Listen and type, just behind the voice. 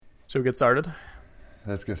Should we get started?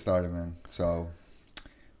 Let's get started, man. So,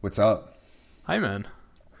 what's up? Hi, man.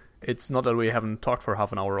 It's not that we haven't talked for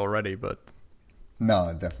half an hour already, but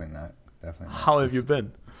No, definitely not. Definitely not. how have you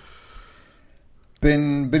been?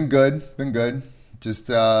 Been good. Been good. Just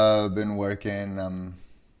been working.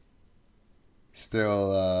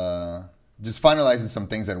 Still just finalizing some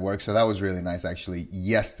things at work. So that was really nice, actually.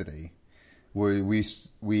 Yesterday, we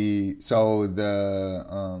so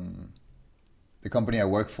the company I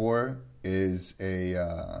work for is they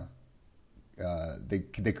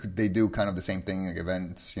do kind of the same thing, like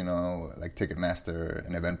events, like Ticketmaster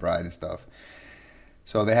and Eventbrite and stuff.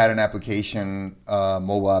 So they had an application,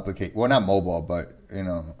 mobile application. Well, not mobile, but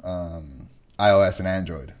iOS and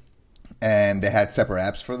Android, and they had separate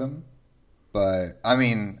apps for them. But I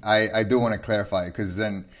mean, I do want to clarify, because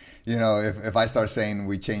then, if I start saying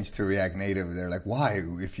we changed to React Native, they're like, why?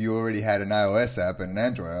 If you already had an iOS app and an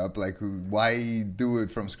Android app, like, why do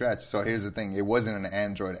it from scratch? So here's the thing: it wasn't an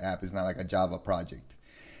Android app. It's not like a Java project.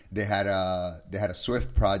 They had a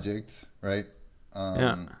Swift project, right?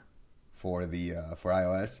 Yeah. For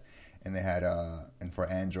iOS, and they had and for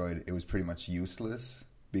Android, it was pretty much useless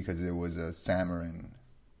because it was a Xamarin.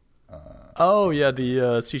 Oh, yeah,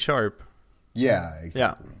 the C Sharp. Yeah,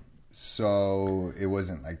 exactly. Yeah. So it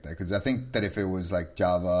wasn't like that, because I think that if it was like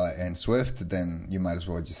Java and Swift, then you might as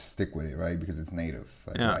well just stick with it, right? Because it's native.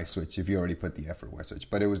 Like, Yeah. why switch if you already put the effort? Why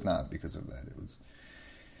switch? But it was not because of that. It was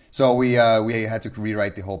so we had to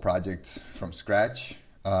rewrite the whole project from scratch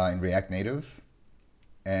in React Native,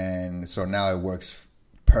 and so now it works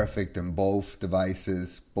perfect on both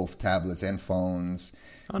devices, both tablets and phones.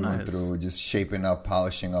 Oh, We went nice. through just shaping up,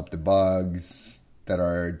 polishing up the bugs that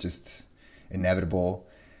are just inevitable,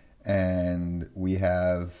 and we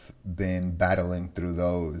have been battling through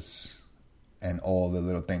those and all the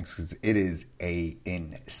little things, because it is a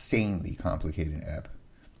insanely complicated app.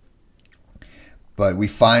 But we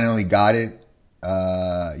finally got it.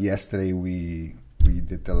 Yesterday we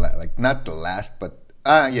did not the last, but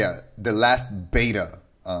the last beta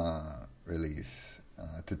release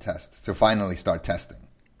to finally start testing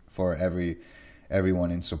for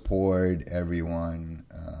everyone in support, everyone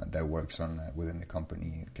that works on that within the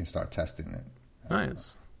company can start testing it.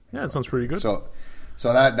 Nice. Yeah, it sounds pretty good. So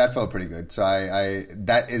that felt pretty good. So I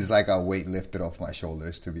that is like a weight lifted off my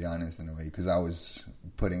shoulders, to be honest, in a way, because I was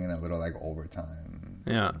putting in a little like overtime,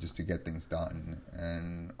 Yeah. just to get things done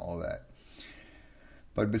and all that.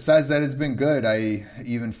 But besides that, it's been good. I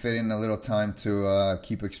even fit in a little time to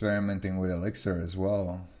keep experimenting with Elixir as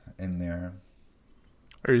well in there.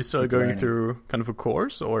 Are you still Keep going learning. through kind of a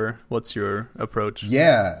course, or what's your approach?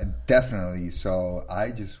 Yeah, definitely. So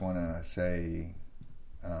I just want to say,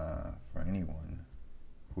 for anyone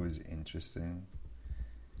who is interested,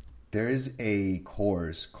 there is a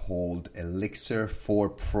course called Elixir for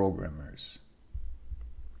Programmers.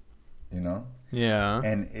 Yeah.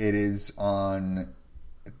 And it is on,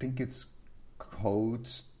 I think it's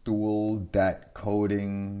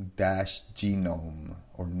codestool.coding-genome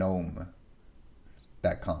or gnome.com.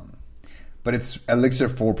 But it's Elixir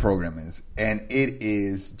for Programmers, and it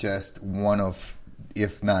is just one of,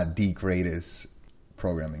 if not the greatest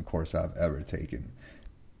programming course I've ever taken.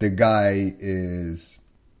 The guy is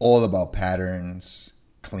all about patterns,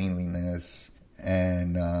 cleanliness,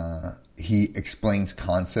 and he explains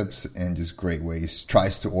concepts in just great ways.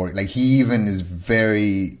 Tries to like, he even is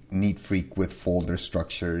very neat freak with folder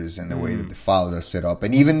structures and the way that the files are set up,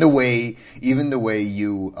 and even the way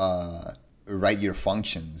you write your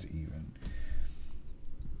functions even.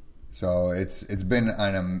 So it's just been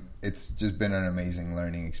an amazing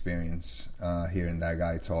learning experience hearing that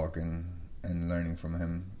guy talk and learning from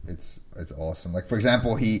him. It's awesome. Like, for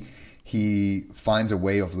example, he finds a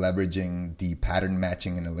way of leveraging the pattern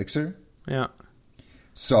matching in Elixir. Yeah.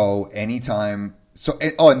 So anytime,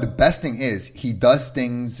 and the best thing is he does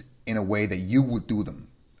things in a way that you would do them,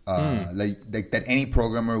 like that any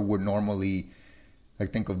programmer would normally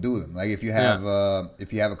think of do them. Like if you have a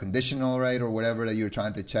conditional, right, or whatever that you're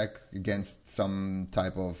trying to check against some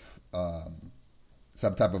type of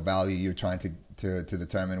value you're trying to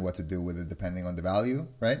determine what to do with it depending on the value,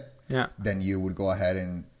 right? Yeah. Then you would go ahead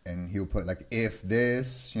and he'll put like, if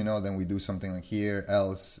this, then we do something like here,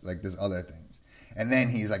 else, like there's other things. And then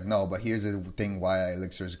he's like, no, but here's the thing why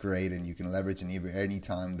Elixir is great, and you can leverage, and even any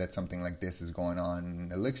time that something like this is going on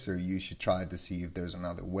in Elixir, you should try to see if there's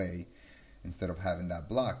another way instead of having that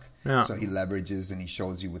block. Yeah. So he leverages and he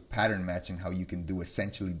shows you with pattern matching how you can do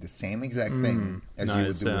essentially the same exact thing as you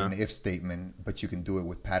would do with an if statement, but you can do it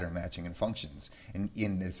with pattern matching and functions. And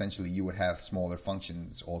essentially you would have smaller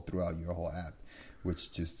functions all throughout your whole app,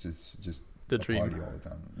 which just the a dream. party all the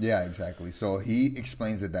time. Yeah, exactly. So he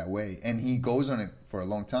explains it that way, and he goes on it for a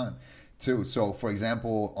long time too. So, for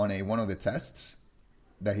example, on one of the tests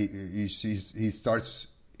that he's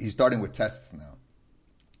starting with tests now,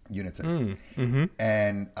 unit tests,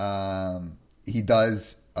 and he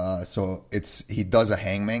does he does a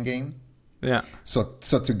hangman game. Yeah. So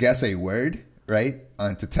to guess a word, right,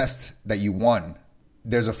 and to test that you won,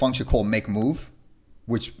 there's a function called make move,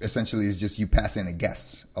 which essentially is just you pass in a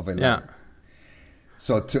guess of a letter. Yeah.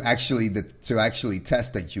 So to actually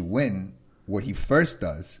test that you win, what he first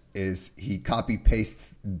does is he copy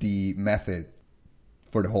pastes the method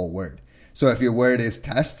for the whole word. So if your word is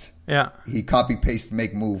test, he copy pastes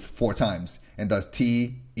make move 4 times and does TEST,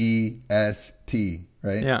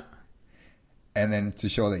 right? Yeah. And then to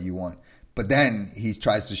show that you won. But then he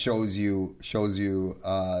tries to shows you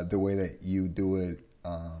the way that you do it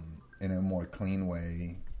in a more clean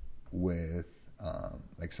way with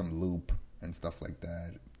like some loop and stuff like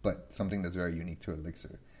that, but something that's very unique to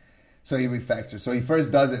Elixir. So he refactors. So he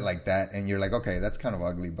first does it like that, and you're like, okay, that's kind of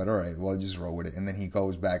ugly, but all right, well, just roll with it. And then he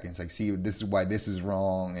goes back and it's like, see, this is why this is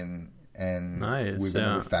wrong, and nice, we're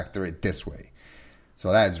gonna refactor it this way.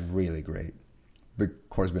 So that is really great. The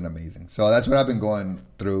course been amazing. So that's what I've been going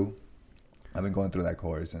through. I've been going through that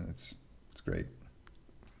course, and it's great.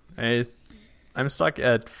 I'm stuck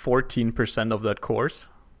at 14% of that course.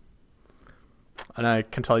 And I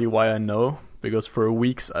can tell you why I know. Because for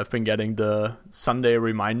weeks I've been getting the Sunday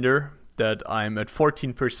reminder that I'm at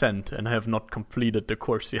 14% and I have not completed the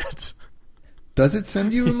course yet. Does it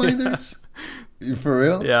send you reminders? For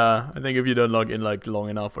real? Yeah, I think if you don't log in like long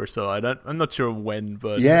enough or so. I'm not sure when,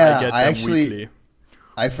 but yeah, I get them weekly.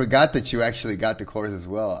 I forgot that you actually got the course as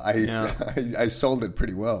well. I sold it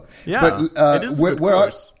pretty well. Yeah, but it is a good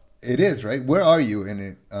course. It is, right? Where are you in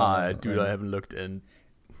it? Dude, I haven't looked in.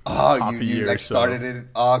 You like started it?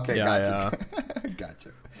 Oh, okay, gotcha. Yeah. Gotcha.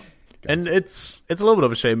 And it's a little bit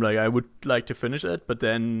of a shame. Like I would like to finish it, but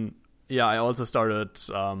then I also started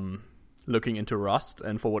looking into Rust,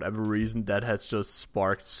 and for whatever reason, that has just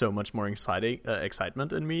sparked so much more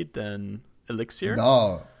excitement in me than Elixir.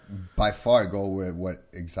 No, by far, go with what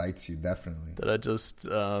excites you, definitely. That I just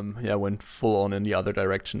went full on in the other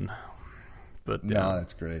direction. But no,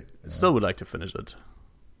 that's great. I still would like to finish it.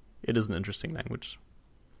 It is an interesting language.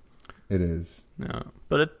 It is. Yeah,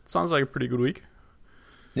 but it sounds like a pretty good week.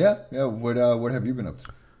 Yeah. What have you been up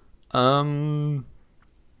to?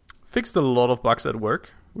 Fixed a lot of bugs at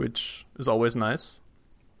work, which is always nice.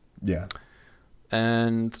 Yeah.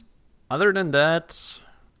 And other than that,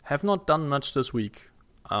 have not done much this week.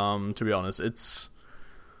 To be honest, it's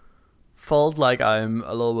felt like I'm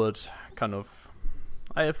a little bit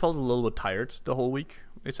I felt a little bit tired the whole week,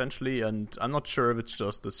 essentially, and I'm not sure if it's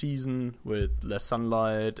just the season with less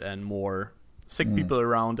sunlight and more sick people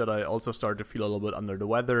around that I also start to feel a little bit under the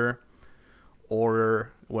weather,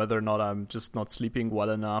 or whether or not I'm just not sleeping well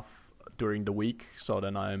enough during the week, so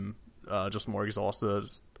then I'm just more exhausted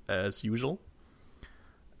as usual.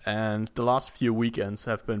 And the last few weekends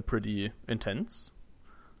have been pretty intense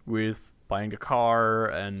with buying a car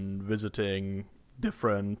and visiting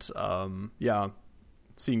different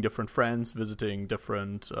seeing different friends, visiting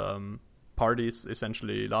different parties.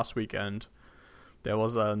 Essentially, last weekend there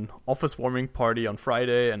was an office warming party on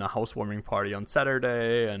Friday and a house warming party on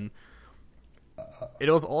Saturday, and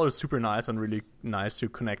it was all super nice and really nice to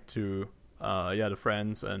connect to the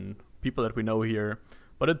friends and people that we know here.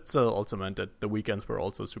 But it also meant that the weekends were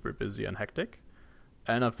also super busy and hectic,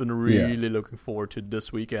 and I've been really looking forward to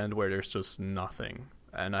this weekend where there's just nothing,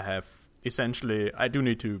 and I do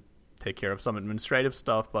need to take care of some administrative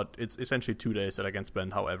stuff, but it's essentially 2 days that I can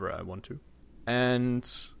spend however I want to. And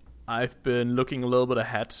I've been looking a little bit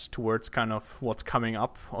ahead towards kind of what's coming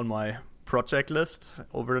up on my project list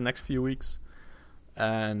over the next few weeks.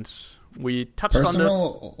 And we touched on this.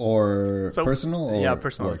 Personal? Yeah,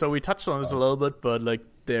 personal. Work? So we touched on this a little bit, but like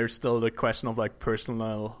there's still the question of like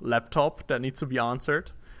personal laptop that needs to be answered.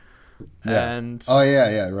 Yeah. And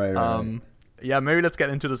right. Yeah, maybe let's get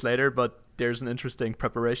into this later, but there's an interesting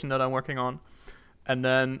preparation that I'm working on. And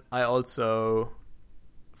then I also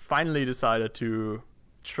finally decided to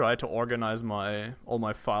try to organize all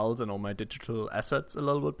my files and all my digital assets a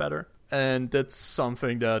little bit better. And that's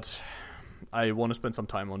something that I want to spend some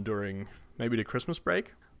time on during maybe the Christmas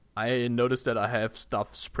break. I noticed that I have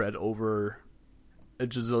stuff spread over a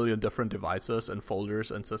gazillion different devices and folders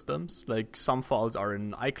and systems. Like some files are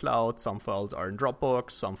in iCloud, some files are in Dropbox,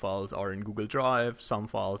 some files are in Google Drive, some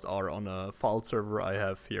files are on a file server I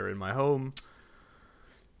have here in my home.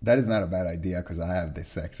 That is not a bad idea because I have the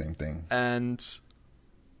exact same thing. And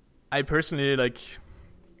I personally, like,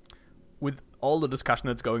 with all the discussion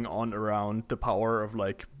that's going on around the power of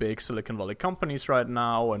like big Silicon Valley companies right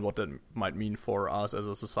now and what that might mean for us as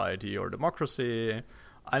a society or democracy,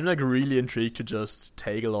 I'm like really intrigued to just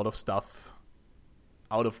take a lot of stuff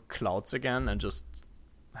out of clouds again and just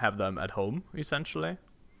have them at home, essentially.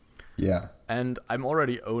 Yeah. And I'm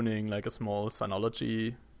already owning like a small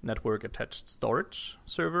Synology network attached storage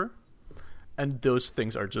server. And those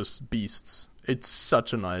things are just beasts. It's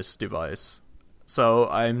such a nice device. So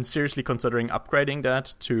I'm seriously considering upgrading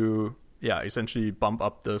that to, essentially bump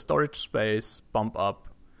up the storage space, bump up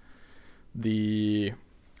the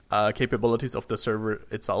capabilities of the server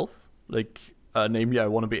itself. Like, namely, I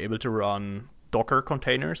want to be able to run Docker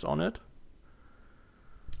containers on it.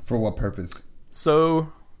 For what purpose?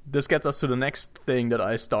 So this gets us to the next thing that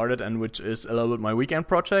I started, and which is a little bit my weekend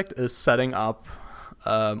project, is setting up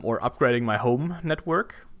or upgrading my home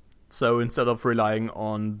network. So instead of relying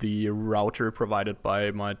on the router provided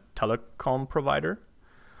by my telecom provider,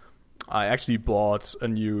 I actually bought a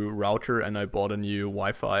new router and I bought a new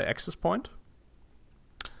Wi-Fi access point.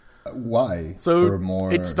 Why? So for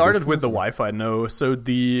more it started with the Wi-Fi, no. So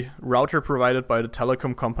the router provided by the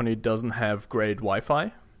telecom company doesn't have great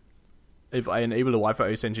Wi-Fi. If I enable the Wi-Fi,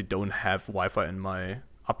 I essentially don't have Wi-Fi in my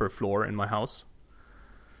upper floor in my house.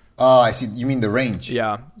 Oh, I see. You mean the range?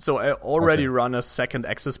 Yeah. So I already run a second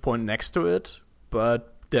access point next to it,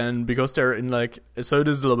 but then because they're in like, so it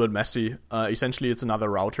is a little bit messy. Essentially, it's another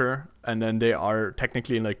router, and then they are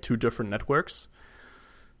technically in like two different networks.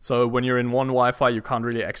 So when you're in one Wi-Fi, you can't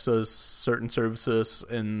really access certain services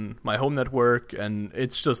in my home network, and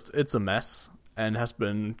it's a mess, and has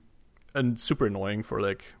been super annoying for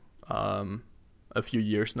like a few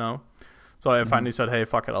years now. So I finally said, hey,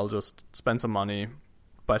 fuck it, I'll just spend some money,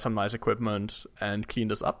 buy some nice equipment, and clean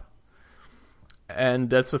this up. And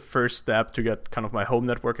that's the first step to get kind of my home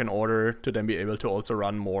network in order to then be able to also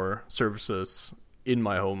run more services in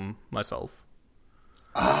my home myself.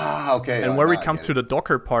 Ah, okay. And where we come to the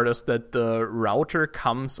Docker part is that the router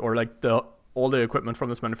comes, or like all the equipment from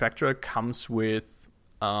this manufacturer comes with,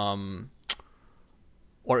 or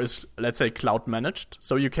is, let's say, cloud managed.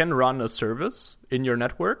 So you can run a service in your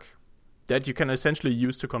network that you can essentially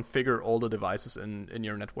use to configure all the devices in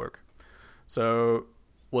your network. So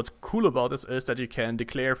what's cool about this is that you can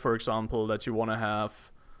declare, for example, that you want to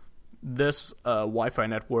have this Wi-Fi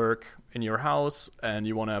network in your house, and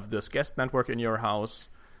you want to have this guest network in your house,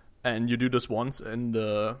 and you do this once in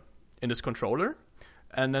this controller,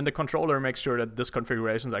 and then the controller makes sure that this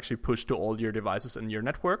configuration is actually pushed to all your devices in your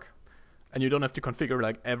network, and you don't have to configure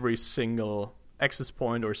like every single access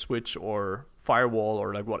point or switch or firewall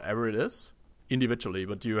or like whatever it is individually,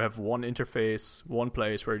 but you have one interface, one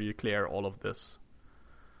place where you declare all of this,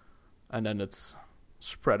 and then it's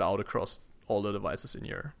spread out across all the devices in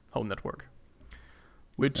your home network,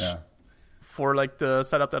 which for like the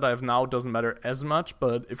setup that I have now doesn't matter as much.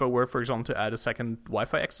 But if I were, for example, to add a second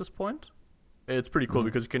Wi-Fi access point, it's pretty cool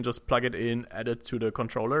because you can just plug it in, add it to the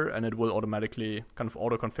controller, and it will automatically kind of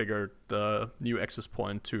auto-configure the new access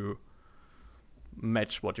point to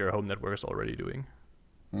match what your home network is already doing.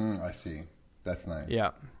 I see. That's nice.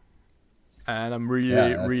 Yeah. And I'm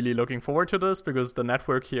really looking forward to this because the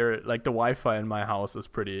network here, like the Wi-Fi in my house is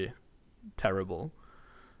pretty terrible.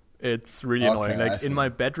 It's really annoying. Like in my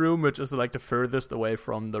bedroom, which is like the furthest away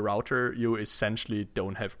from the router, you essentially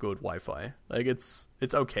don't have good Wi-Fi. Like it's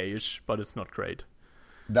okay-ish, but it's not great.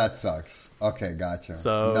 That sucks. Okay, gotcha.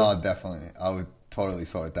 So no, definitely. I would totally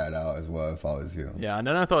sort that out as well if I was you. Yeah, and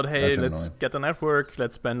then I thought, hey, let's get the network.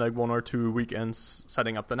 Let's spend like 1 or 2 weekends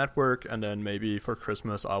setting up the network, and then maybe for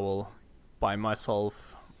Christmas I will buy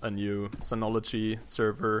myself a new Synology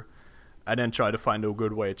server, and then try to find a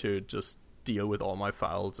good way to just deal with all my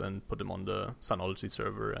files and put them on the Synology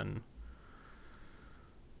server and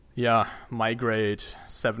migrate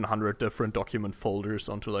 700 different document folders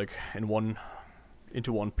onto like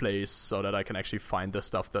into one place so that I can actually find the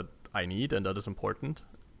stuff that I need and that is important.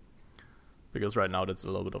 Because right now that's a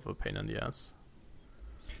little bit of a pain in the ass.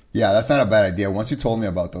 Yeah, that's not a bad idea. Once you told me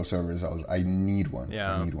about those servers, I need one.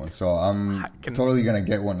 Yeah. I need one. So I'm totally going to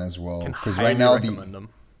get one as well. Because right now,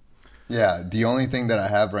 the only thing that I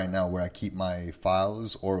have right now where I keep my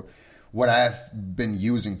files, or what I have been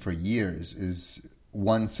using for years, is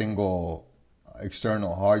one single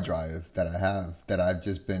external hard drive that I have that I've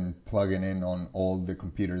just been plugging in on all the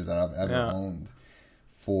computers that I've ever owned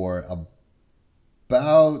for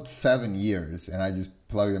about 7 years. And I just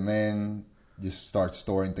plug them in, just start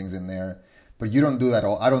storing things in there. But you don't do that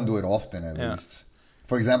I don't do it often, at least.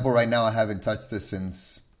 For example, right now I haven't touched this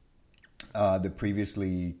since the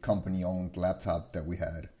previously company-owned laptop that we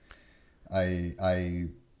had. I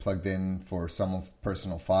plugged in for some of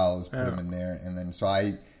personal files, put them in there, and then so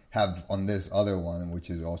I have on this other one, which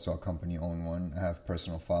is also a company owned one, I have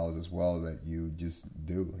personal files as well that you just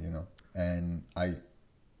do, and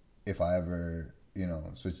if I ever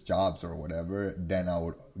switch jobs or whatever, then I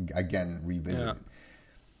would again revisit it.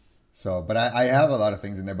 So, but I have a lot of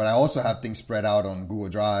things in there, but I also have things spread out on Google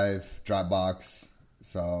Drive, Dropbox.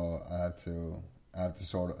 So I have to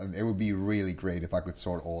sort of, it would be really great if I could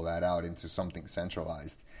sort all that out into something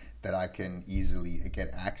centralized that I can easily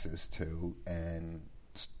get access to and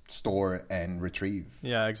store and retrieve.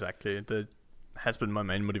 Yeah, exactly. That has been my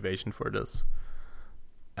main motivation for this.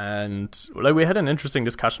 And like we had an interesting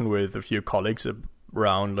discussion with a few colleagues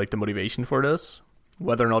around like the motivation for this,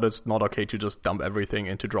 whether or not it's not okay to just dump everything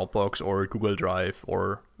into Dropbox or Google Drive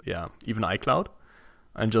or even iCloud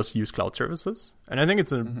and just use cloud services. And I think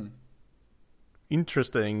it's an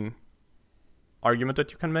interesting argument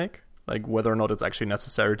that you can make, like whether or not it's actually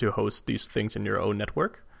necessary to host these things in your own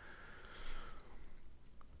network.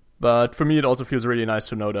 But for me, it also feels really nice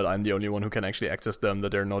to know that I'm the only one who can actually access them,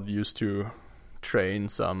 that they're not used to train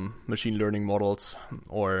some machine learning models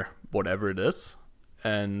or whatever it is.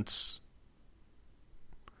 And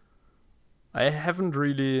I haven't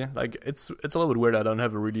really, like, it's a little bit weird. I don't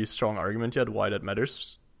have a really strong argument yet why that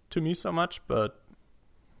matters to me so much, but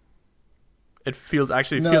it feels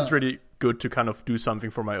really good to kind of do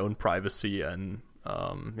something for my own privacy and,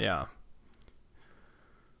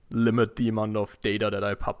 limit the amount of data that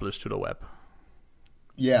I publish to the web.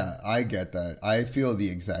 Yeah, I get that. I feel the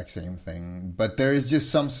exact same thing, but there is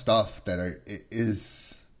just some stuff that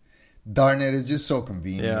is... Darn it, it's just so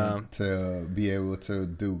convenient to be able to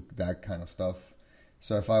do that kind of stuff.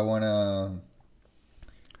 So if I want to...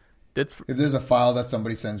 If there's a file that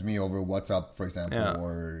somebody sends me over WhatsApp, for example,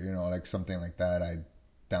 or, like something like that, I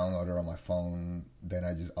download it on my phone, then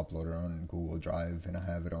I just upload it on Google Drive, and I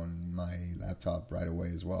have it on my laptop right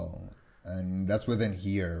away as well. And that's within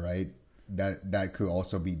here, right? That could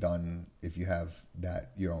also be done if you have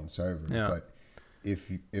your own server. Yeah. But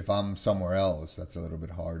if I'm somewhere else, that's a little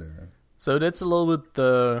bit harder. So that's a little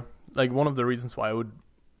bit one of the reasons why I would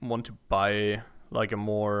want to buy like a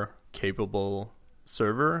more capable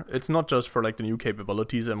server. It's not just for like the new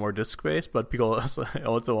capabilities and more disk space, but because I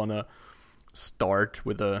also want to start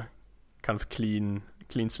with a kind of clean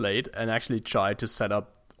slate and actually try to set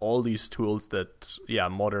up all these tools that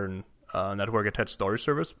modern network attached storage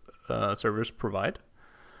servers provide,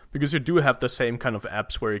 because you do have the same kind of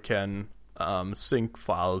apps where you can sync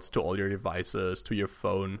files to all your devices, to your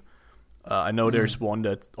phone. I know there's one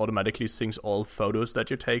that automatically syncs all photos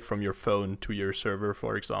that you take from your phone to your server,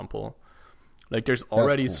 for example. Like there's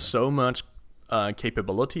already so much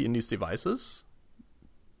capability in these devices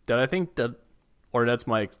that I think that's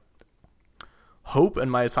my hope and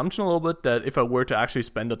my assumption a little bit, that if I were to actually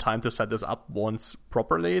spend the time to set this up once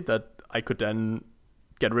properly, that I could then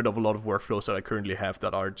get rid of a lot of workflows that I currently have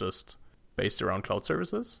that are just based around cloud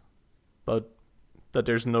services. But that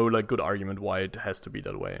there's no like good argument why it has to be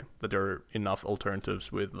that way. That there are enough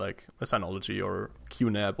alternatives with like a Synology or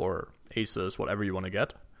QNAP or Asus, whatever you want to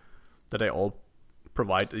get, that they all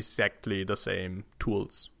provide exactly the same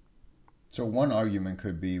tools. So one argument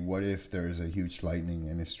could be, what if there's a huge lightning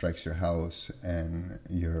and it strikes your house and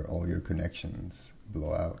all your connections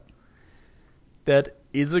blow out? That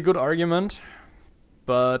is a good argument,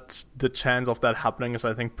 but the chance of that happening is,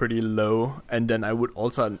 I think, pretty low. And then I would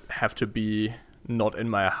also have to be not in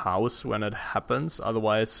my house when it happens.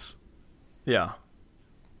 Otherwise, I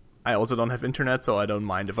also don't have internet, so I don't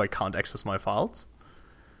mind if I can't access my files.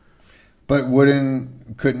 But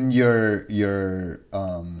couldn't your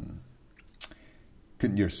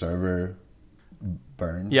server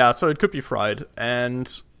burn? Yeah, so it could be fried.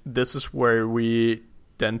 And this is where we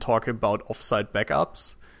then talk about offsite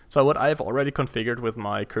backups. So what I've already configured with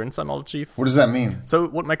my current Synology... What does that mean? So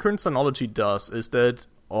what my current Synology does is that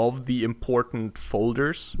of the important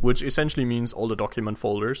folders, which essentially means all the document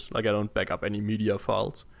folders, like I don't back up any media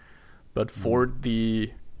files, but for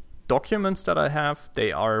the documents that I have,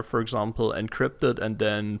 they are, for example, encrypted and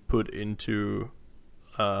then put into...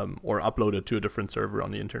 or uploaded to a different server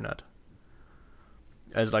on the internet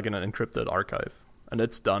as like an encrypted archive. And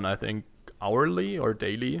it's done, I think, hourly or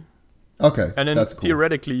daily. Okay, and then that's cool.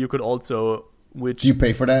 Theoretically, you could also... Do you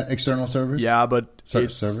pay for that external service? Yeah, but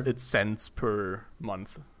it's cents per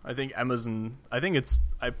month. I think Amazon...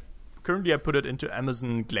 Currently I put it into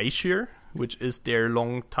Amazon Glacier, which is their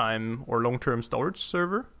long-term storage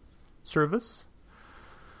service,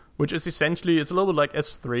 which is essentially... It's a little bit like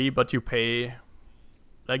S3, but you pay...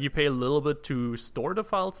 Like you pay a little bit to store the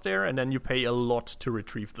files there, and then you pay a lot to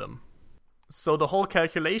retrieve them. So the whole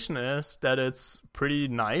calculation is that it's pretty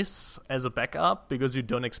nice as a backup because you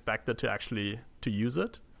don't expect it to use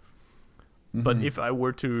it. Mm-hmm. But if I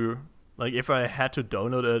were to, like, if I had to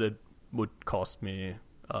download it, it would cost me,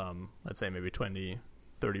 let's say maybe $20,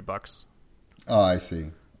 $30. Oh, I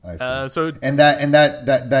see. So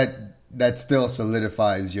that still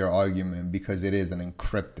solidifies your argument because it is an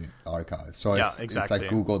encrypted archive. So it's like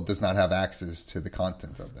Google does not have access to the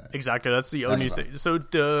content of that. Exactly, that's the only thing. So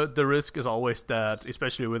the risk is always that,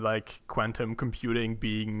 especially with like quantum computing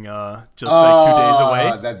being just like 2 days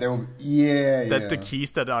away, that the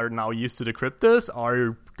keys that are now used to decrypt this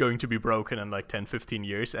are going to be broken in like 10, 15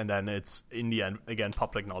 years, and then it's in the end again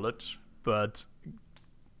public knowledge. But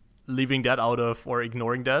leaving that out of or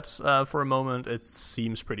ignoring that for a moment, it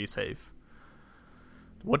seems pretty safe.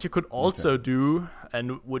 What you could also do,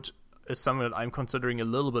 and which is something that I'm considering a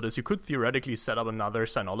little bit, is you could theoretically set up another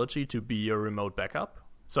Synology to be your remote backup.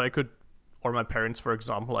 So I could, or my parents, for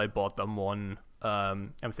example, I bought them one.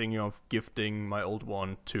 I'm thinking of gifting my old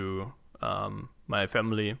one to my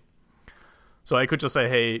family. So I could just say,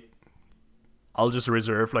 hey, I'll just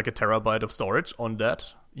reserve like a terabyte of storage on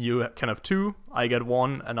that. You can have two, I get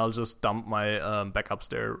one, and I'll just dump my backups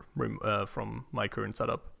there from my current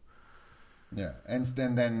setup. Yeah, and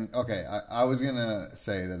then okay, I was going to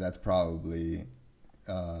say that that's probably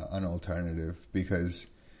an alternative because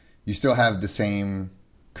you still have the same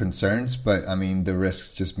concerns, but I mean, the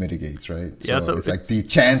risks just mitigates, right? So it's like the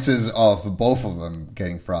chances of both of them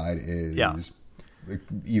getting fried is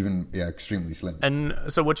extremely slim. And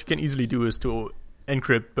so what you can easily do is to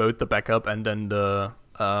encrypt both the backup and then the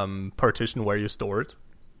partition where you store it.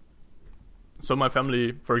 So my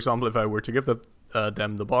family, for example, if I were to give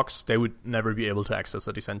them the box, they would never be able to access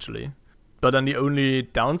it essentially. But then the only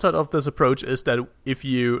downside of this approach is that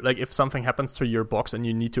if something happens to your box and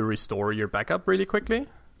you need to restore your backup really quickly,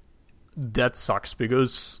 that sucks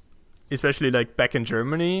because especially like back in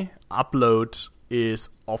Germany, upload is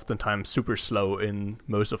oftentimes super slow in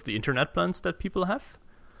most of the internet plans that people have.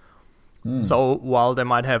 So while they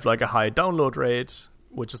might have like a high download rate,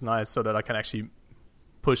 which is nice so that I can actually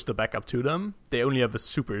push the backup to them, they only have a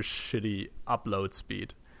super shitty upload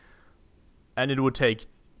speed. And it would take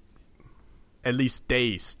at least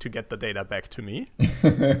days to get the data back to me.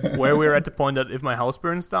 Where we're at the point that if my house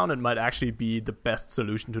burns down, it might actually be the best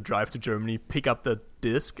solution to drive to Germany, pick up the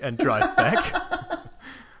disk and drive back.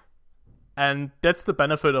 And that's the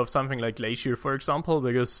benefit of something like Glacier, for example,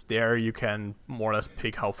 because there you can more or less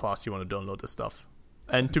pick how fast you want to download the stuff.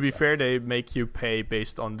 And to be fair, they make you pay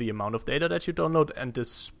based on the amount of data that you download and the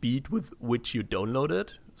speed with which you download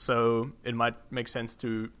it. So it might make sense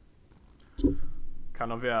to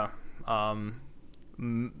kind of,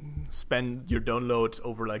 spend your download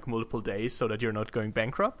over like multiple days so that you're not going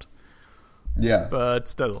bankrupt. Yeah. But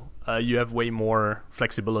still, you have way more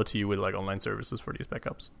flexibility with like online services for these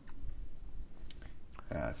backups.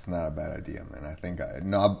 Yeah, it's not a bad idea, man. I think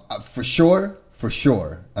for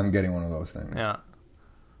sure, I'm getting one of those things. Yeah,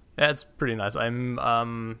 it's pretty nice.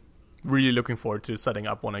 I'm really looking forward to setting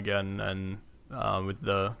up one again, and with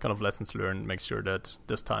the kind of lessons learned, make sure that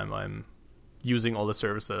this time I'm using all the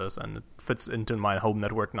services and it fits into my home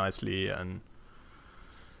network nicely. And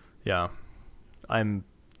yeah, I'm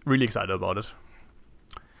really excited about it.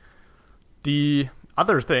 The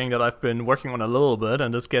other thing that I've been working on a little bit,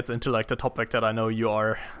 and this gets into like the topic that I know you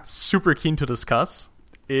are super keen to discuss,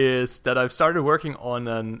 is that I've started working on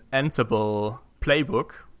an Ansible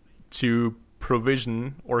playbook to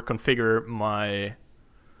provision or configure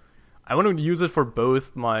I want to use it for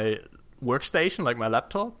both my workstation, like my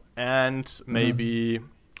laptop, and maybe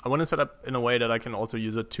I want to set up in a way that I can also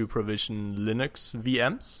use it to provision Linux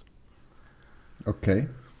VMs. Okay.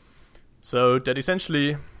 So that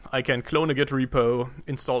essentially I can clone a Git repo,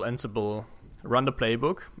 install Ansible, run the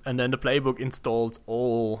playbook, and then the playbook installs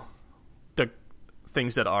all the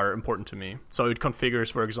things that are important to me. So it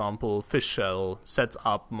configures, for example, Fish Shell, sets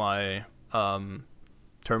up my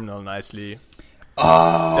terminal nicely.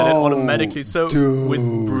 Oh, that it automatically. So dude, with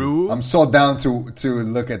Brew, I'm so down to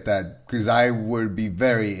look at that because I would be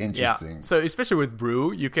very interesting. Yeah. So especially with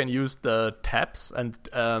Brew, you can use the tabs and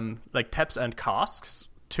tabs and casks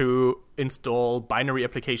to install binary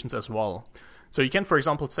applications as well. So you can, for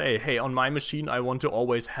example, say, hey, on my machine, I want to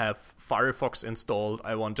always have Firefox installed.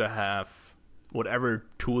 I want to have whatever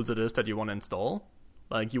tools it is that you want to install.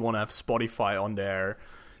 Like you want to have Spotify on there.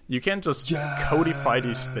 You can just codify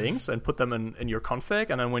these things and put them in your config.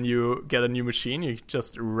 And then when you get a new machine, you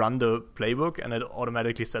just run the playbook and it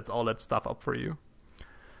automatically sets all that stuff up for you.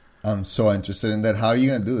 I'm so interested in that. How are you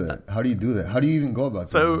going to do that? How do you do that? How do you even go about that?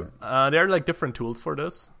 So there are like different tools for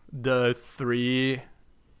this. The three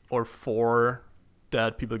or 4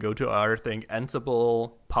 that people go to are, I think,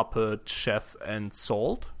 Ansible, Puppet, Chef, and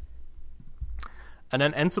Salt. And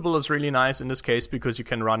then Ansible is really nice in this case because you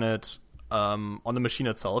can run it on the machine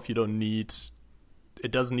itself. It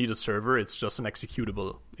doesn't need a server. It's just an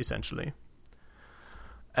executable, essentially.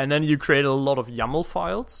 And then you create a lot of YAML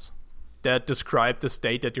files that describe the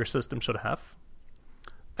state that your system should have.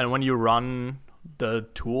 And when you run the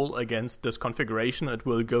tool against this configuration, it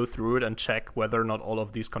will go through it and check whether or not all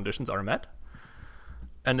of these conditions are met.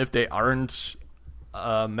 And if they aren't,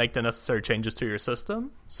 make the necessary changes to your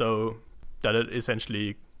system so that it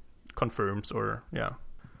essentially confirms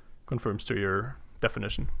to your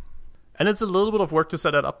definition. And it's a little bit of work to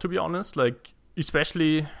set that up, to be honest. Like,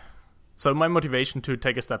 especially, so my motivation to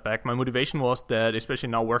take a step back, my motivation was that, especially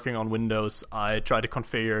now working on Windows, I try to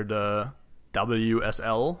configure the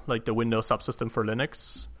WSL, like the Windows subsystem for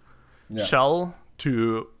Linux shell,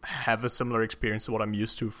 to have a similar experience to what I'm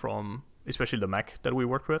used to from especially the Mac that we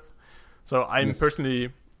worked with. So I'm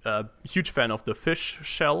personally a huge fan of the Fish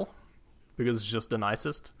shell because it's just the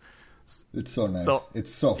nicest. It's so nice.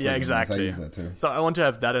 It's so yeah, exactly. Nice. I use that too. So I want to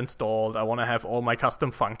have that installed. I want to have all my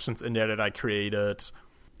custom functions in there that I created.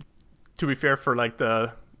 To be fair, for like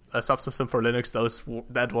a subsystem for Linux,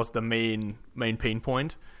 that was the main pain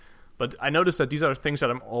point. But I noticed that these are things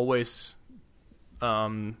that I'm always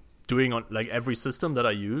doing on like every system that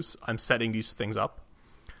I use. I'm setting these things up.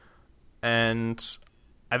 And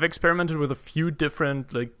I've experimented with a few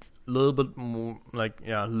different, like, little bit more, like,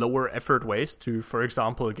 lower effort ways to, for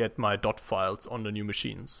example, get my dot files on the new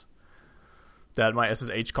machines. That my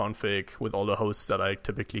SSH config with all the hosts that I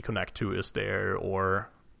typically connect to is there,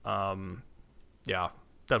 or,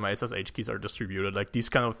 that my SSH keys are distributed. Like, these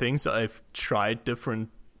kind of things, I've tried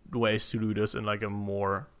different ways to do this in, like, a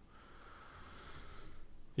more,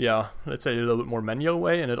 let's say a little bit more manual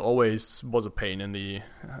way, and it always was a pain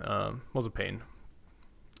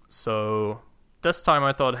So this time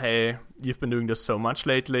I thought, hey, you've been doing this so much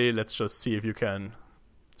lately, let's just see if you can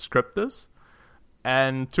script this.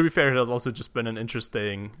 And to be fair, it has also just been an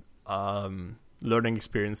interesting learning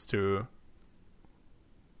experience to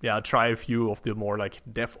try a few of the more like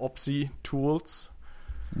DevOpsy tools.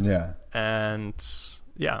 Yeah. And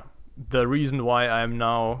the reason why I'm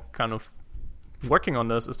now kind of working on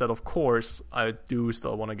this is that, of course, I do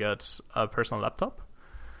still want to get a personal laptop.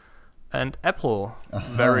 And Apple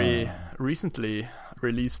very recently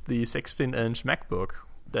released the 16-inch MacBook.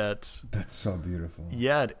 That's so beautiful.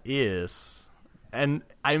 Yeah, it is. And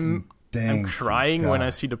I'm crying when I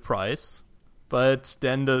see the price. But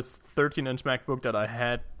then the 13-inch MacBook that I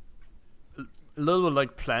had a little bit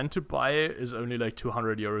like planned to buy is only like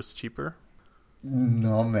 200 euros cheaper.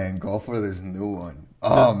 No, man, go for this new one.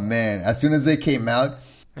 Oh, man. As soon as they came out,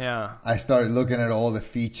 I started looking at all the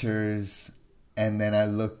features, and then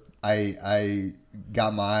I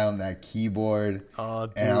got my eye on that keyboard,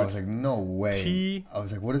 and I was like, no way. I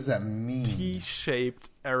was like, what does that mean? T-shaped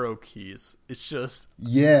arrow keys. It's just,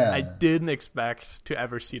 I didn't expect to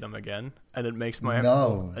ever see them again, and it makes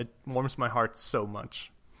it warms my heart so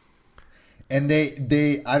much. And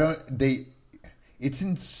it's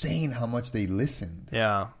insane how much they listened.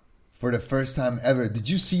 Yeah. For the first time ever. Did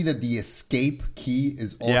you see that the escape key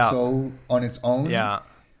is also on its own? Yeah.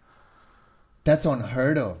 That's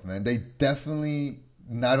unheard of, man. They definitely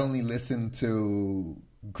not only listen to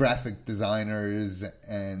graphic designers,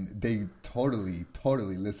 and they totally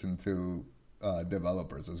listen to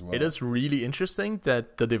developers as well. It is really interesting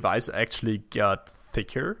that the device actually got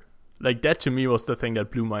thicker. Like, that to me was the thing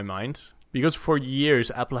that blew my mind. Because for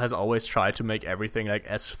years, Apple has always tried to make everything like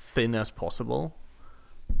as thin as possible.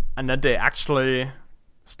 And then they actually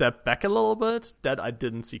stepped back a little bit. That I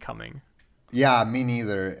didn't see coming. Yeah, me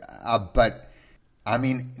neither. But, I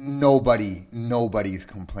mean, nobody's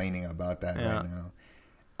complaining about that right now.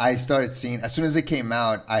 I started seeing, as soon as it came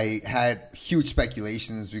out, I had huge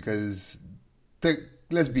speculations because,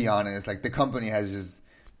 let's be honest, like the company has just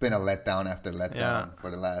been a letdown after letdown for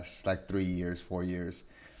the last like 3 years, 4 years.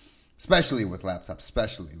 Especially with laptops.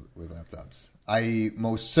 I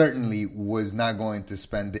most certainly was not going to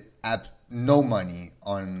spend no money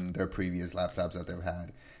on their previous laptops that they've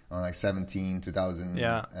had. On like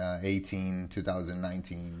 2018,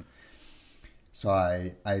 2019. So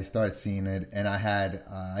I started seeing it, and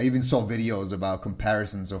I even saw videos about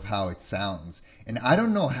comparisons of how it sounds. And I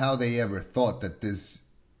don't know how they ever thought that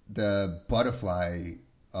the butterfly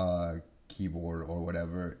keyboard or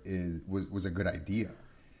whatever was a good idea.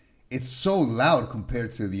 It's so loud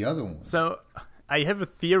compared to the other one. So I have a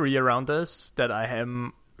theory around this that I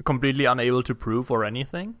am completely unable to prove or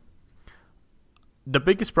anything. the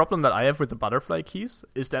biggest problem that I have with the butterfly keys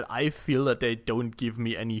is that I feel that they don't give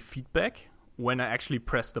me any feedback when I actually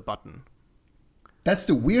press the button. That's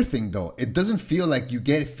the weird thing, though. It doesn't feel like you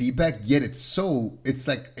get feedback, yet it's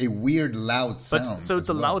like a weird loud sound. But so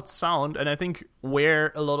the loud sound, and I think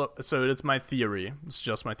where a lot of, so it's my theory, it's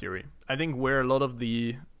just my theory. I think where a lot of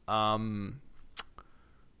the,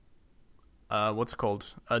 what's it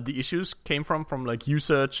called? The issues came from like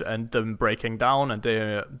usage and them breaking down and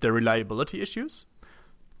the reliability issues.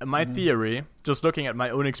 And my theory, just looking at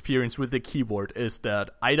my own experience with the keyboard, is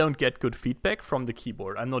that I don't get good feedback from the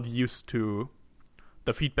keyboard. I'm not used to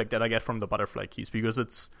the feedback that I get from the butterfly keys because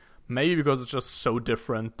it's just so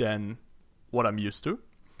different than what I'm used to.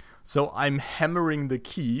 So I'm hammering the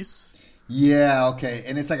keys. Yeah, okay,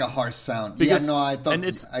 and it's like a harsh sound. Because, yeah, no, I thought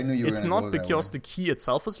I knew you were. It's not because the key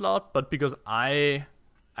itself is loud, but because I'm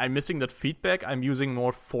missing that feedback. I'm using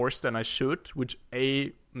more force than I should, which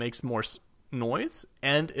makes more noise,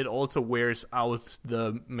 and it also wears out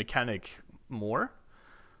the mechanic more.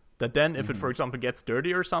 That then, if it, for example, gets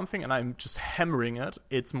dirty or something, and I'm just hammering it,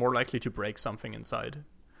 it's more likely to break something inside.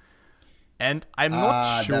 And I'm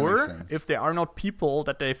not sure if there are not people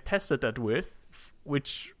that they've tested that with,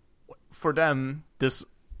 which for them, this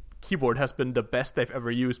keyboard has been the best they've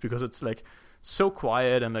ever used because it's like so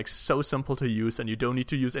quiet and like so simple to use, and you don't need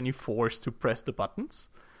to use any force to press the buttons.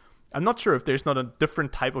 I'm not sure if there's not a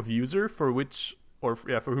different type of user for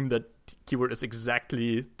whom that keyboard is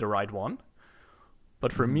exactly the right one.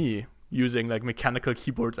 But for me, using like mechanical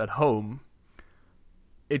keyboards at home,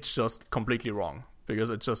 it's just completely wrong because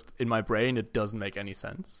it's just in my brain, it doesn't make any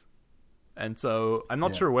sense. And so I'm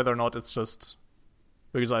not sure whether or not it's just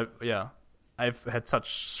because I've had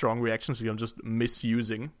such strong reactions because I'm just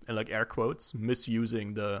misusing, and like air quotes,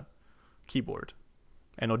 misusing the keyboard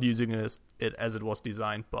and not using it as it was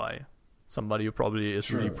designed by somebody who probably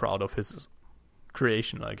is really proud of his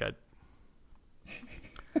creation. Like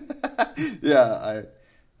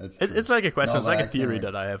it's like a question. It's like a theory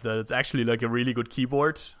that I have that it's actually like a really good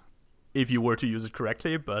keyboard if you were to use it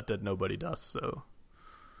correctly, but that nobody does. So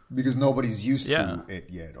because nobody's used to it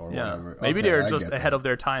yet, or whatever. Maybe they're just ahead of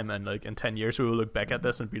their time, and like in 10 years we will look back at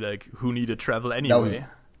this and be like, "Who needed travel anyway?"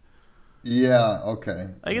 Okay.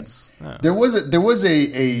 Like it's there was a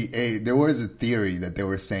theory that they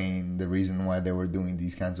were saying the reason why they were doing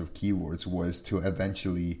these kinds of keyboards was to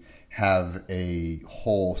eventually have a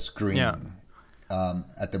whole screen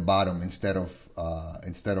at the bottom instead of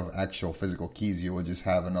actual physical keys. You would just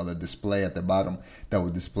have another display at the bottom that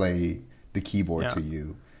would display the keyboard to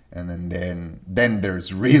you, and then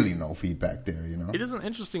there's really no feedback there. You know, it is an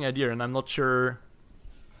interesting idea, and I'm not sure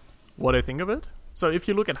what I think of it. So if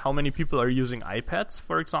you look at how many people are using iPads,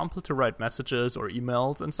 for example, to write messages or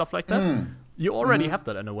emails and stuff like that, you already have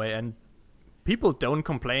that in a way. And people don't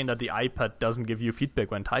complain that the iPad doesn't give you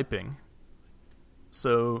feedback when typing.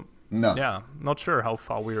 So, not sure how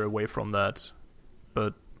far we're away from that.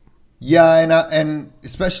 But and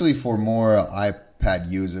especially for more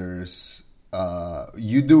iPad users,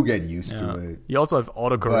 you do get used to it. You also have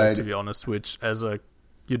autocorrect, to be honest, which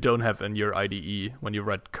you don't have in your IDE when you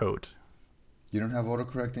write code. You don't have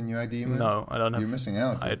autocorrect in your IDE, man? No, I don't have. You're missing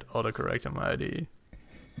out. I had autocorrect in my IDE.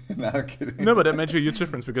 No, I'm kidding. No, but that makes a huge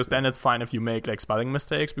difference because then it's fine if you make like spelling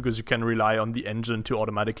mistakes because you can rely on the engine to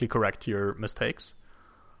automatically correct your mistakes.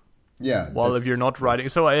 Yeah. While if you're not writing...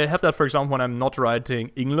 So I have that, for example, when I'm not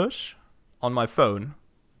writing English on my phone,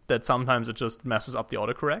 that sometimes it just messes up the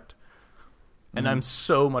autocorrect. And I'm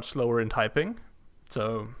so much slower in typing.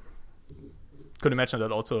 So could imagine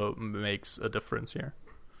that also makes a difference here.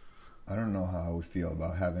 I don't know how I would feel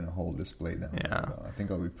about having a whole display down there. I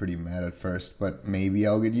think I'll be pretty mad at first, but maybe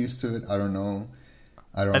I'll get used to it. I don't know.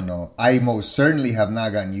 I most certainly have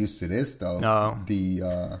not gotten used to this, though. No.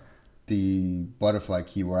 The butterfly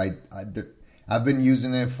keyboard. I've been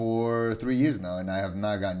using it for 3 years now, and I have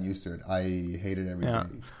not gotten used to it. I hate it every day.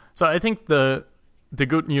 So I think the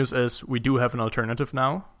good news is we do have an alternative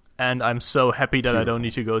now. And I'm so happy that I don't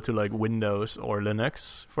need to go to like Windows or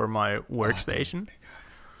Linux for my workstation.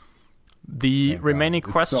 The remaining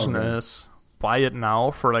question is, buy it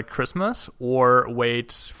now for like Christmas or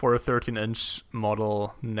wait for a 13-inch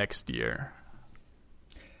model next year?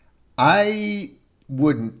 I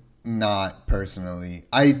would not personally.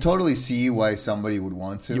 I totally see why somebody would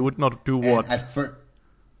want to. You would not do what?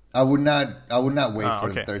 I would not wait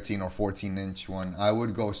for the 13 or 14-inch one. I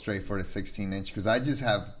would go straight for the 16-inch because I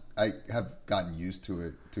have gotten used to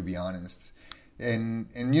it, to be honest. And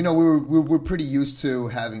you know, we're pretty used to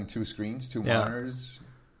having two screens, two monitors.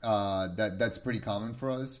 That's pretty common for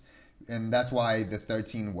us. and that's why the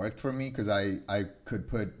 13 worked for me, because I could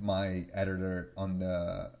put my editor on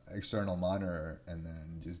the external monitor and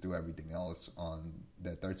then just do everything else on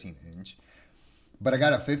the 13 inch. But I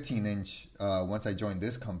got a 15 inch once I joined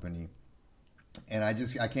this company, and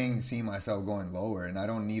I can't see myself going lower, and I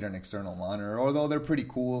don't need an external monitor. Although they're pretty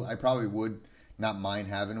cool, I probably would not mind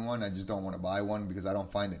having one. I just don't want to buy one because I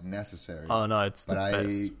don't find it necessary. Oh no, it's the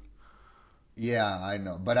best. Yeah, I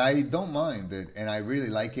know, but I don't mind it, and I really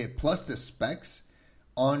like it. Plus, the specs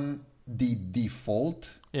on the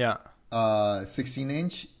default 16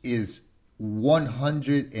 inch is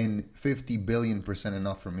 150 billion%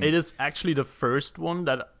 enough for me. It is actually the first one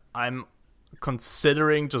that I'm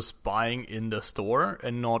considering just buying in the store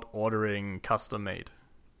and not ordering custom made.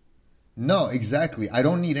 No, exactly. I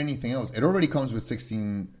don't need anything else. It already comes with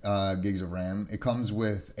 16 gigs of RAM. It comes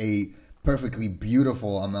with a perfectly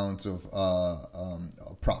beautiful amount of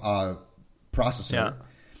processor. Yeah.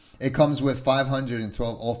 It comes with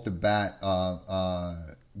 512 off the bat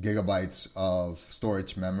gigabytes of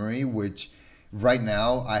storage memory, which right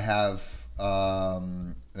now I have,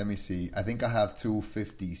 let me see, I think I have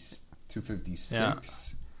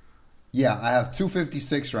 256. Yeah, I have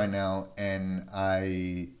 256 right now, and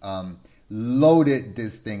I loaded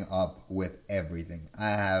this thing up with everything. I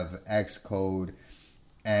have Xcode,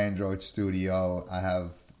 Android Studio, I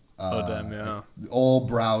have all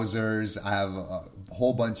browsers, I have a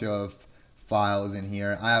whole bunch of files in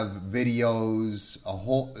here. I have videos,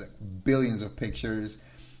 billions of pictures,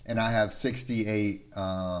 and I have 68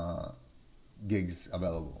 gigs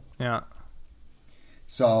available. Yeah.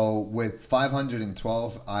 So with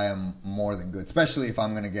 512, I am more than good, especially if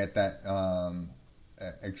I'm going to get that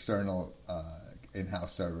external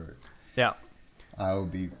in-house server. Yeah. I will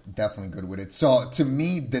be definitely good with it. So to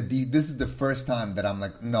me, this is the first time that I'm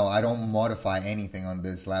like, no, I don't modify anything on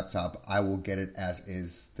this laptop. I will get it as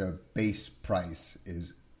is. The base price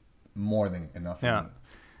is more than enough for me.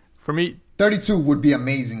 For me, 32 would be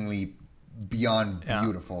amazingly beyond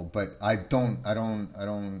beautiful, but I don't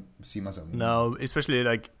see myself. No, especially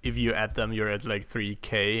like if you add them, you're at like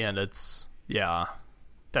 3K, and it's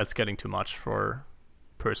that's getting too much for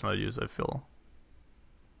personal use, I feel.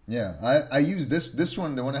 Yeah, I use this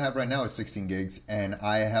one. The one I have right now is 16 gigs, and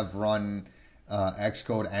I have run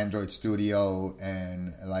Xcode, Android Studio,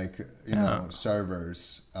 and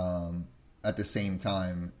servers at the same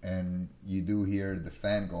time. And you do hear the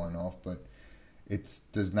fan going off, but it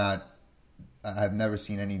does not. I've never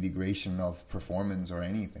seen any degradation of performance or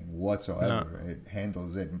anything whatsoever. No. It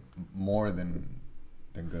handles it more than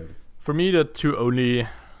good. For me, the two only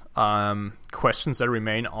questions that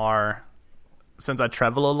remain are, since I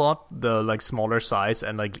travel a lot, the like smaller size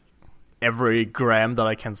and like every gram that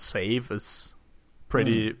I can save is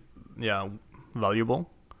pretty valuable.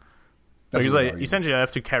 That's because essentially I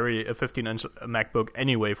have to carry a 15-inch MacBook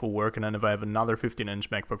anyway for work, and then if I have another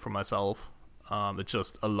 15-inch MacBook for myself, it's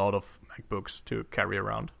just a lot of MacBooks to carry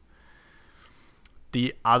around.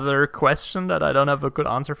 The other question that I don't have a good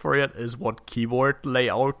answer for yet is what keyboard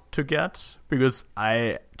layout to get, because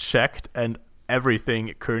I checked and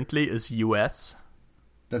everything currently is US.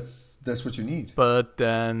 That's what you need. But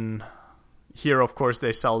then here, of course,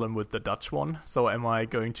 they sell them with the Dutch one. So am I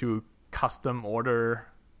going to custom order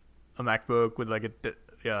a MacBook with like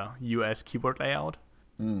a US keyboard layout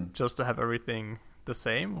just to have everything the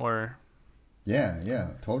same? Or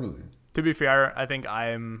yeah, totally. To be fair, I think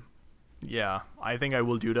I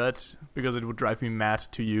will do that because it would drive me mad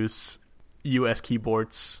to use US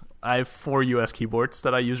keyboards. I have 4 US keyboards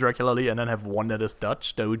that I use regularly, and then have one that is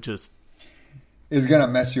Dutch. That would just... It's going to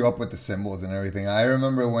mess you up with the symbols and everything. I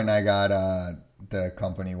remember when I got the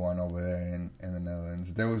company one over there in the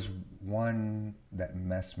Netherlands, there was one that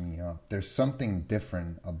messed me up. There's something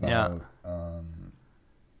different about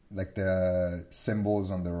like the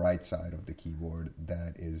symbols on the right side of the keyboard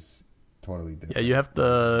that is totally different. Yeah, you have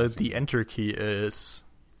the enter key is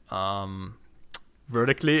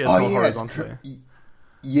vertically and horizontally.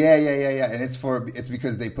 Yeah, and it's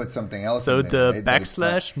because they put something else. So in there, the right?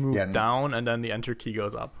 backslash moves down, and then the enter key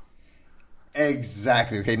goes up.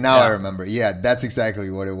 Exactly. Okay, now I remember. Yeah, that's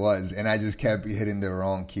exactly what it was, and I just kept hitting the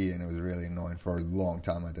wrong key, and it was really annoying for a long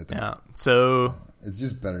time at that time. Yeah. So it's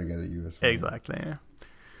just better to get a US one. Exactly. Yeah.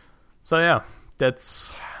 So yeah,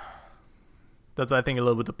 that's I think a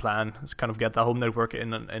little bit the plan. Is kind of get the home network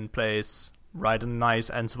in place, write a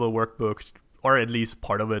nice Ansible workbook, or at least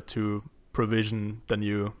part of it to provision the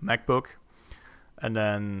new MacBook, and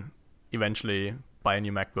then eventually buy a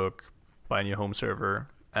new MacBook, buy a new home server,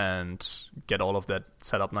 and get all of that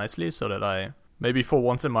set up nicely so that I maybe for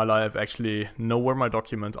once in my life actually know where my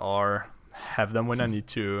documents are, have them when I need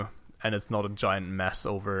to, and it's not a giant mess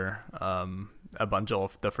over a bunch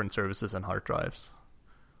of different services and hard drives.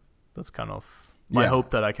 That's kind of my hope,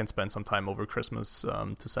 that I can spend some time over Christmas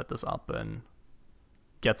to set this up and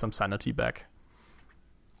get some sanity back.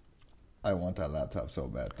 I want that laptop so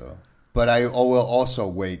bad, though. But I will also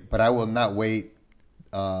wait. But I will not wait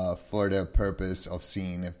for the purpose of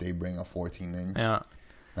seeing if they bring a 14-inch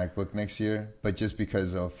MacBook next year. But just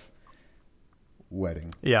because of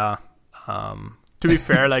wedding. Yeah. To be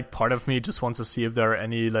fair, like part of me just wants to see if there are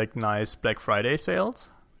any like nice Black Friday sales.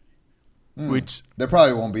 Which there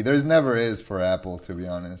probably won't be. There's never is for Apple, to be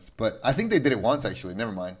honest. But I think they did it once, actually.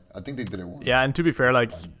 Never mind. I think they did it once. Yeah, and to be fair,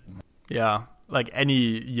 like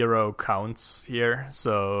any euro counts here.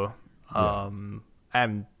 So I'm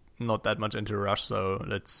not that much into a rush. So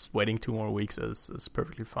waiting 2 more weeks is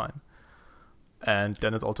perfectly fine. And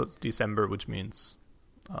then it's also December, which means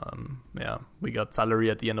we got salary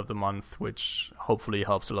at the end of the month, which hopefully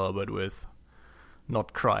helps a little bit with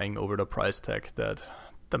not crying over the price tag that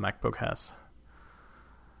the MacBook has.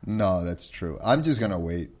 No, that's true. I'm just going to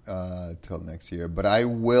wait till next year. But I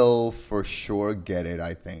will for sure get it,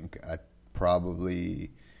 I think, at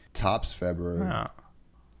probably tops February. Yeah.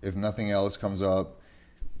 If nothing else comes up.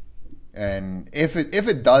 And if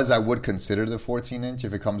it does, I would consider the 14-inch.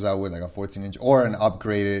 If it comes out with like a 14-inch or an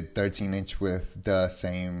upgraded 13-inch with the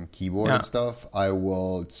same keyboard and stuff, I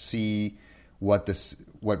will see what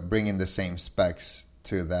bringing the same specs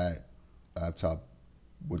to that laptop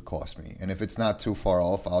would cost me. And if it's not too far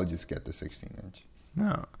off, I'll just get the 16-inch.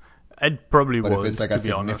 No, I probably won't. But if it's like a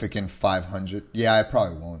significant 500, I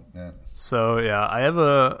probably won't. Yeah. So I have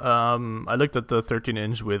I looked at the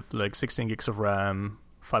 13-inch with like 16 gigs of RAM,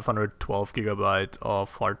 512 gigabyte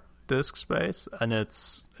of hard disk space, and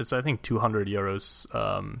it's I think 200 euros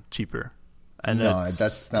cheaper. And no,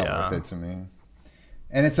 that's not worth it to me.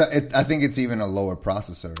 And I think it's even a lower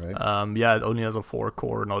processor, right? It only has a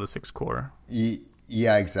 4-core, not a 6-core.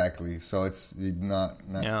 Yeah, exactly. So it's not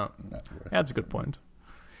worth it. Yeah, that's a good point.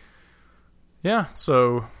 Yeah,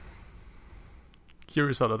 so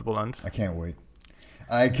curious how that will end. I can't wait.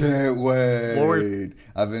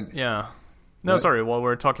 While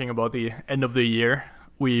we're talking about the end of the year,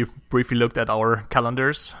 we briefly looked at our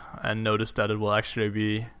calendars and noticed that it will actually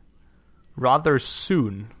be rather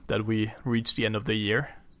soon that we reach the end of the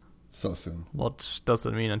year. So soon. What does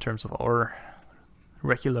that mean in terms of our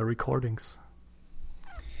regular recordings?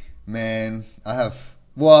 Man,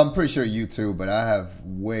 I'm pretty sure you too, but I have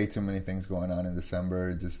way too many things going on in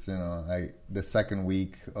December. Just, the second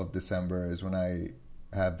week of December is when I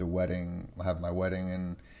have my wedding,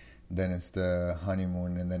 and then it's the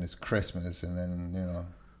honeymoon, and then it's Christmas, and then,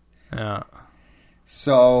 Yeah.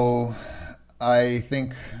 So I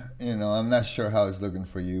think, I'm not sure how it's looking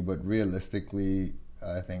for you, but realistically,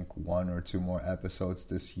 I think 1 or 2 more episodes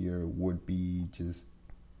this year would be just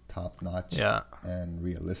top notch and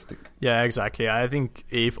realistic. Yeah, exactly. I think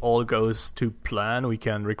if all goes to plan, we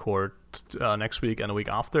can record next week and a week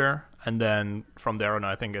after, and then from there on,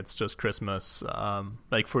 I think it's just Christmas.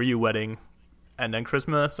 Like for you, wedding, and then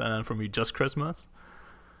Christmas, and then for me, just Christmas.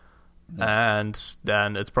 Yeah. And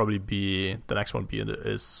then it's probably the next one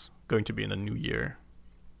is going to be in the new year.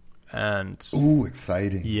 And ooh,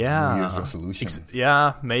 exciting! Yeah, New Year's resolution.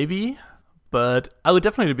 Maybe. But I would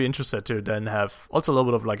definitely be interested to then have also a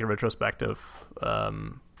little bit of like a retrospective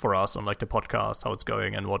for us on like the podcast, how it's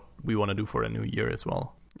going, and what we want to do for a new year as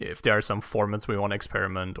well. If there are some formats we want to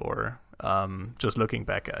experiment, or just looking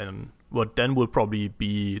back, and what then will probably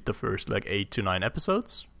be the first like 8 to 9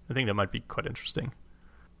 episodes. I think that might be quite interesting.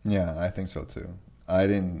 Yeah, I think so too. I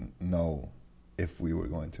didn't know if we were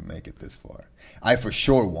going to make it this far. I for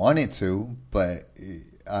sure wanted to, but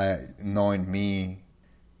knowing me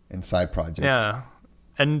in side projects. Yeah.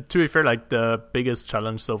 And to be fair, like the biggest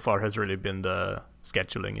challenge so far has really been the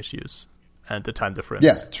scheduling issues and the time difference.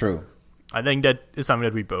 Yeah, true. I think that is something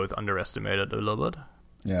that we both underestimated a little bit.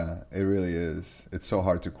 Yeah, it really is. It's so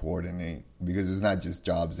hard to coordinate because it's not just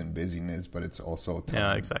jobs and busyness, but it's also time.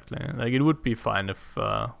 Yeah, exactly. Like it would be fine if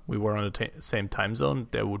we were on the same time zone.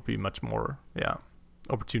 There would be much more,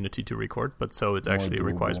 opportunity to record. But so it actually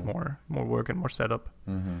requires more work and more setup.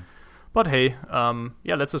 Mm-hmm. But hey,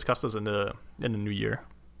 let's discuss this in the new year,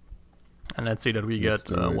 and let's see that we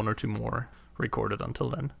get 1 or 2 more recorded until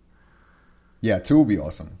then. Yeah, 2 will be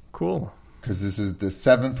awesome. Cool. Because this is the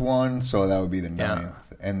 7th one, so that would be the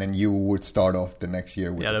 9th, and then you would start off the next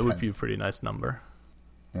year with the 10th. Would be a pretty nice number.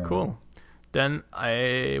 Yeah. Cool. Then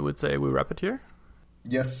I would say we wrap it here.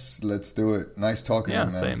 Yes, let's do it. Nice talking to you,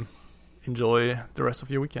 man. Same. Enjoy the rest of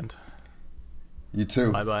your weekend. You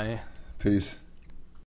too. Bye-bye. Peace.